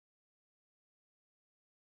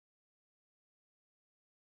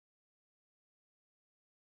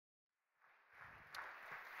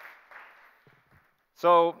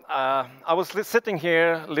I was sitting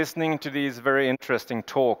here listening to these very interesting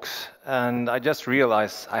talks, and I just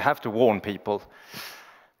realized I have to warn people.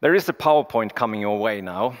 There is a PowerPoint coming your way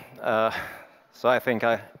now, so I think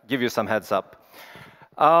I give you some heads up.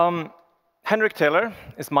 Henrik Tehler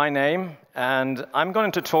is my name, and I'm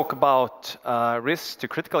going to talk about risks to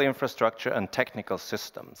critical infrastructure and technical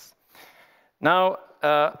systems. Now,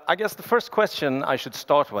 I guess the first question I should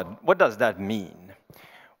start with, what does that mean?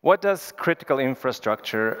 What does critical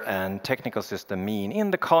infrastructure and technical system mean in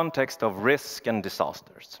the context of risk and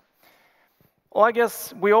disasters? Well, I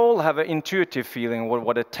guess we all have an intuitive feeling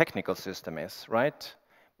what a technical system is, right?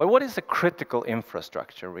 But what is a critical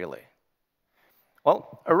infrastructure, really?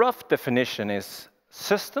 Well, a rough definition is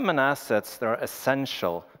system and assets that are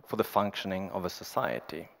essential for the functioning of a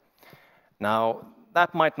society. Now,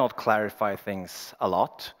 that might not clarify things a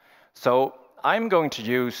lot, so I'm going to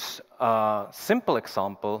use a simple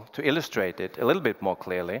example to illustrate it a little bit more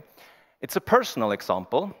clearly. It's a personal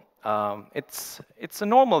example. It's a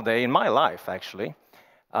normal day in my life, actually.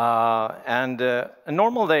 A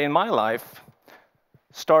normal day in my life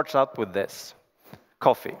starts out with this: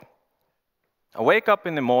 coffee. I wake up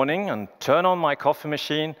in the morning and turn on my coffee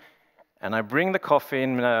machine, and I bring the coffee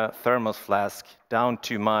in a thermos flask down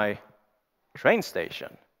to my train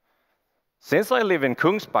station. Since I live in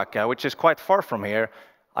Kungsbacka, which is quite far from here,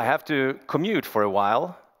 I have to commute for a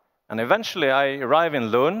while, and eventually I arrive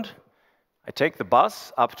in Lund. I take the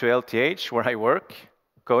bus up to LTH, where I work,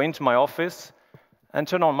 go into my office, and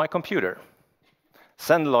turn on my computer.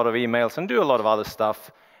 Send a lot of emails and do a lot of other stuff,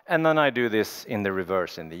 and then I do this in the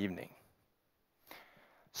reverse in the evening.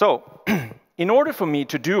 So, in order for me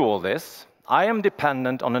to do all this, I am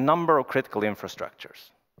dependent on a number of critical infrastructures.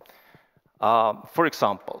 For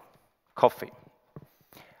example, coffee.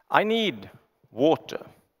 I need water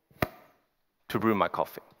to brew my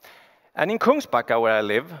coffee. And in Kungsbacka, where I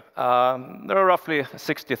live, there are roughly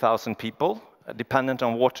 60,000 people dependent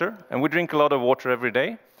on water, and we drink a lot of water every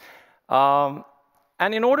day. And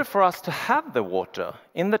in order for us to have the water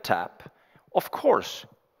in the tap, of course,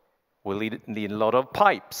 we'll need a lot of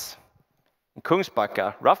pipes. In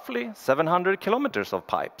Kungsbacka, roughly 700 kilometers of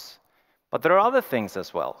pipes. But there are other things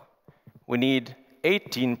as well. We need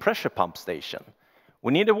 18 pressure pump stations.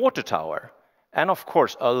 We need a water tower. And of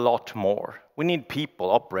course, a lot more. We need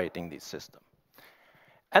people operating these systems.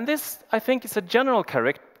 And this, I think, is a general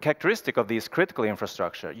characteristic of these critical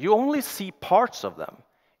infrastructure. You only see parts of them.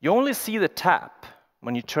 You only see the tap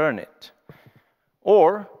when you turn it.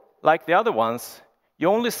 Or, like the other ones, you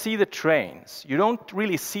only see the trains. You don't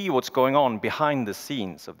really see what's going on behind the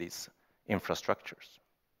scenes of these infrastructures.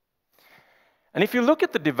 And if you look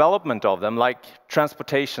at the development of them, like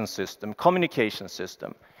transportation system, communication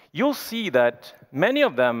system, you'll see that many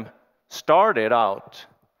of them started out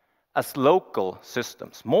as local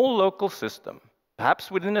systems, small local system, perhaps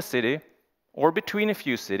within a city or between a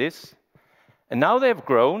few cities. And now they have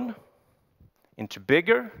grown into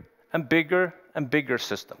bigger and bigger and bigger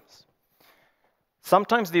systems.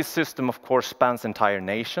 Sometimes this system, of course, spans entire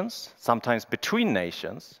nations, sometimes between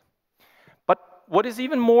nations. But what is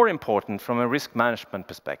even more important from a risk management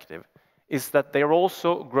perspective is that they are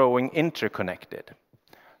also growing interconnected.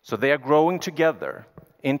 So they are growing together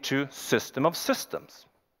into system of systems.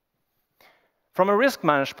 From a risk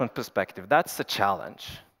management perspective, that's a challenge,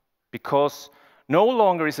 because no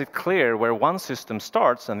longer is it clear where one system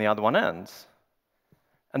starts and the other one ends.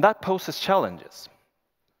 And that poses challenges.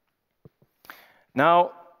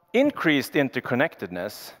 Now, increased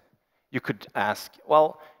interconnectedness, you could ask,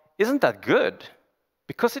 well, isn't that good?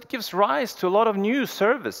 Because it gives rise to a lot of new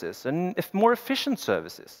services and more efficient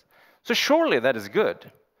services. So surely that is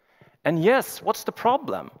good. And yes, what's the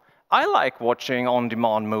problem? I like watching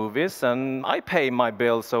on-demand movies, and I pay my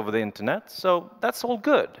bills over the internet, so that's all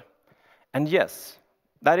good. And yes,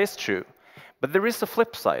 that is true. But there is a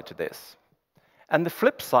flip side to this. And the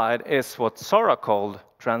flip side is what Sora called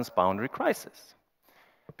transboundary crisis.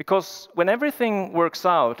 Because when everything works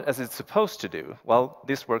out as it's supposed to do, well,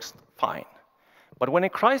 this works fine. But when a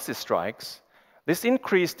crisis strikes, this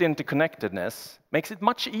increased interconnectedness makes it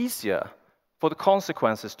much easier for the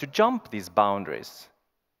consequences to jump these boundaries.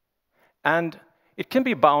 And it can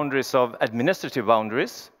be boundaries of administrative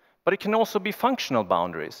boundaries, but it can also be functional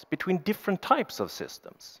boundaries between different types of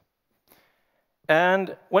systems.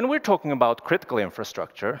 And when we're talking about critical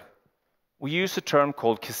infrastructure, we use a term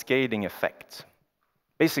called cascading effect.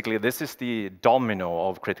 Basically, this is the domino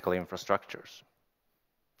of critical infrastructures.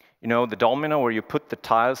 You know, the domino where you put the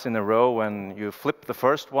tiles in a row and you flip the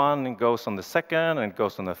first one, it goes on the second, and it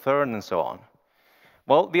goes on the third, and so on.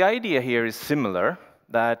 Well, the idea here is similar,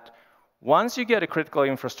 that once you get a critical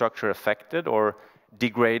infrastructure affected or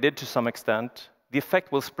degraded to some extent, the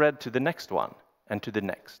effect will spread to the next one and to the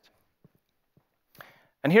next.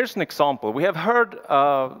 And here's an example. We have heard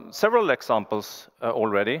several examples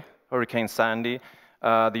already. Hurricane Sandy,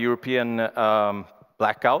 the European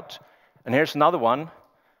blackout. And here's another one,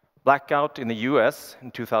 blackout in the US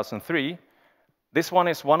in 2003. This one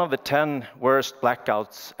is one of the 10 worst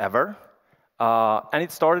blackouts ever. And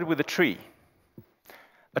it started with a tree.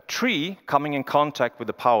 A tree coming in contact with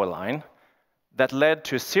the power line that led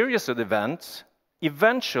to a series of events,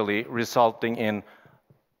 eventually resulting in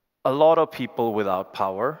a lot of people without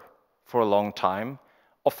power for a long time.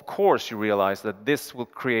 Of course, you realize that this will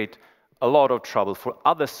create a lot of trouble for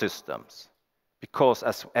other systems, because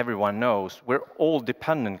as everyone knows, we're all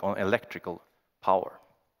dependent on electrical power.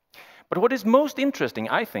 But what is most interesting,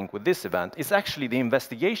 I think, with this event is actually the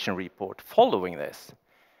investigation report following this.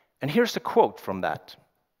 And here's a quote from that.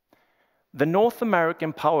 "The North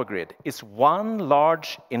American power grid is one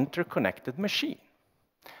large interconnected machine."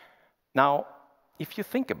 Now, if you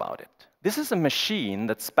think about it, this is a machine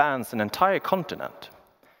that spans an entire continent.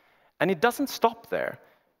 And it doesn't stop there,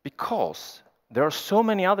 because there are so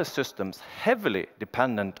many other systems heavily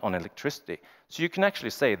dependent on electricity. So you can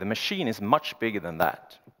actually say the machine is much bigger than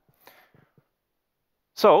that.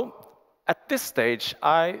 So, at this stage,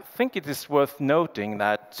 I think it is worth noting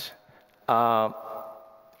that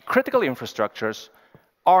critical infrastructures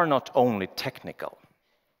are not only technical.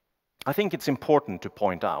 I think it's important to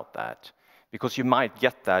point out that, because you might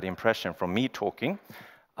get that impression from me talking.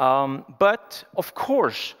 But, of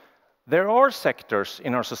course, there are sectors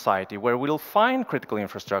in our society where we'll find critical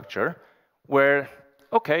infrastructure where,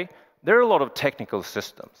 okay, there are a lot of technical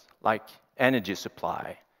systems, like energy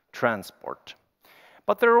supply, transport.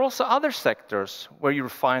 But there are also other sectors where you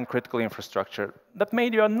find critical infrastructure that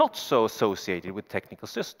maybe are not so associated with technical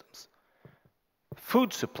systems.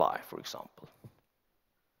 Food supply, for example,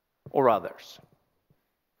 or others.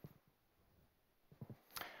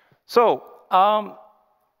 So,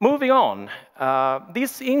 moving on,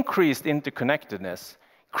 this increased interconnectedness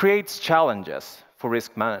creates challenges for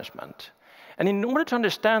risk management. And in order to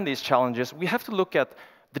understand these challenges, we have to look at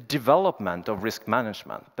the development of risk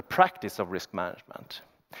management, the practice of risk management.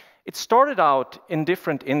 It started out in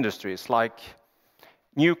different industries like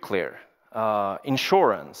nuclear,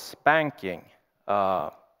 insurance, banking,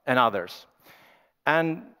 and others.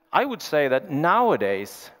 And I would say that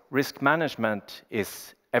nowadays, risk management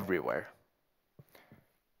is everywhere.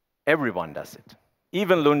 Everyone does it.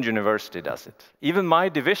 Even Lund University does it. Even my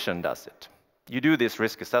division does it. You do this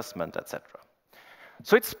risk assessment, etc.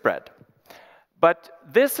 So it's spread. But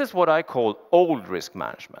this is what I call old risk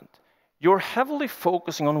management. You're heavily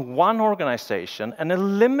focusing on one organization and a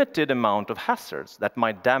limited amount of hazards that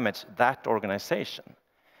might damage that organization.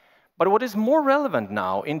 But what is more relevant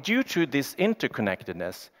now, due to this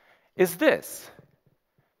interconnectedness, is this: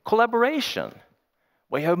 collaboration,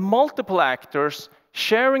 where you have multiple actors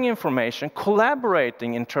sharing information,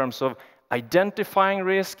 collaborating in terms of identifying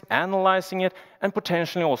risk, analyzing it, and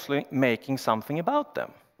potentially also making something about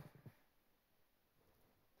them.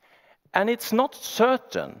 And it's not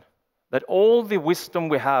certain that all the wisdom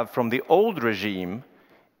we have from the old regime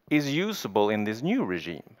is usable in this new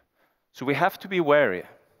regime. So we have to be wary.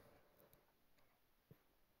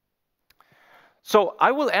 So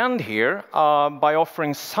I will end here by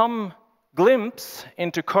offering some glimpse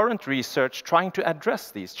into current research trying to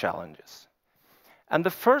address these challenges. And the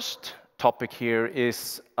first topic here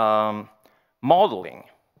is modeling.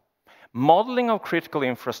 Modeling of critical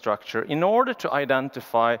infrastructure in order to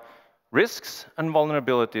identify risks and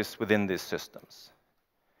vulnerabilities within these systems.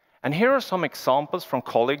 And here are some examples from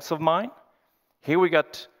colleagues of mine. Here we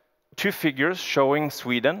got two figures showing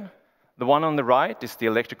Sweden. The one on the right is the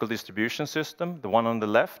electrical distribution system. The one on the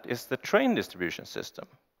left is the train distribution system.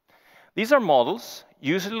 These are models,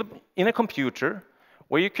 usually in a computer,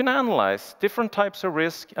 where you can analyze different types of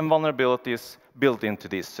risk and vulnerabilities built into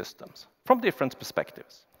these systems from different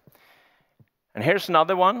perspectives. And here's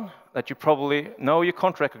another one that you probably know, you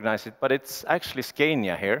can't recognize it, but it's actually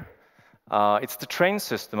Scania here. It's the train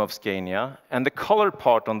system of Scania, and the colored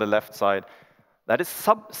part on the left side, that is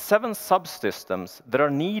 7 subsystems that are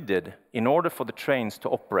needed in order for the trains to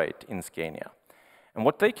operate in Scania. And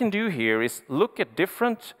what they can do here is look at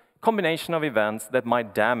different combination of events that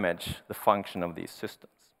might damage the function of these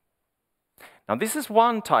systems. Now, this is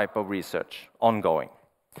one type of research ongoing.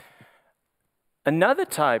 Another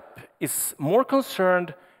type is more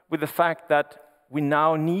concerned with the fact that we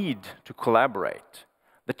now need to collaborate.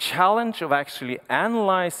 The challenge of actually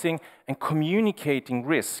analyzing and communicating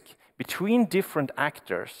risk between different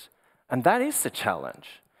actors, and that is a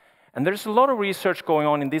challenge. And there's a lot of research going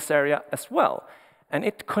on in this area as well. And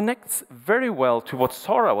it connects very well to what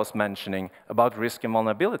Sarah was mentioning about risk and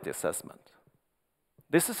vulnerability assessment.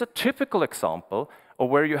 This is a typical example of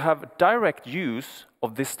where you have direct use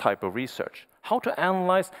of this type of research. How to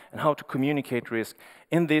analyze and how to communicate risk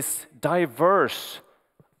in this diverse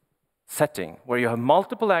setting, where you have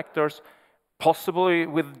multiple actors, possibly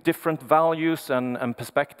with different values and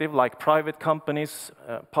perspective, like private companies,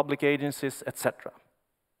 public agencies, etc.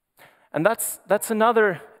 And that's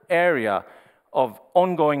another area of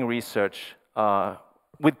ongoing research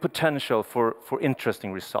with potential for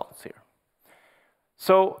interesting results here.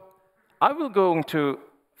 So I will going to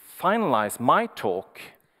finalize my talk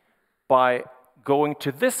by going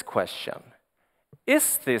to this question.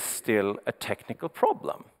 Is this still a technical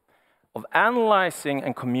problem of analyzing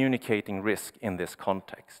and communicating risk in this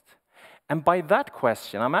context? And by that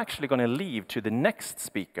question, I'm actually going to leave to the next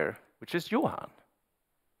speaker, which is Johan.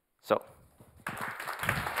 So.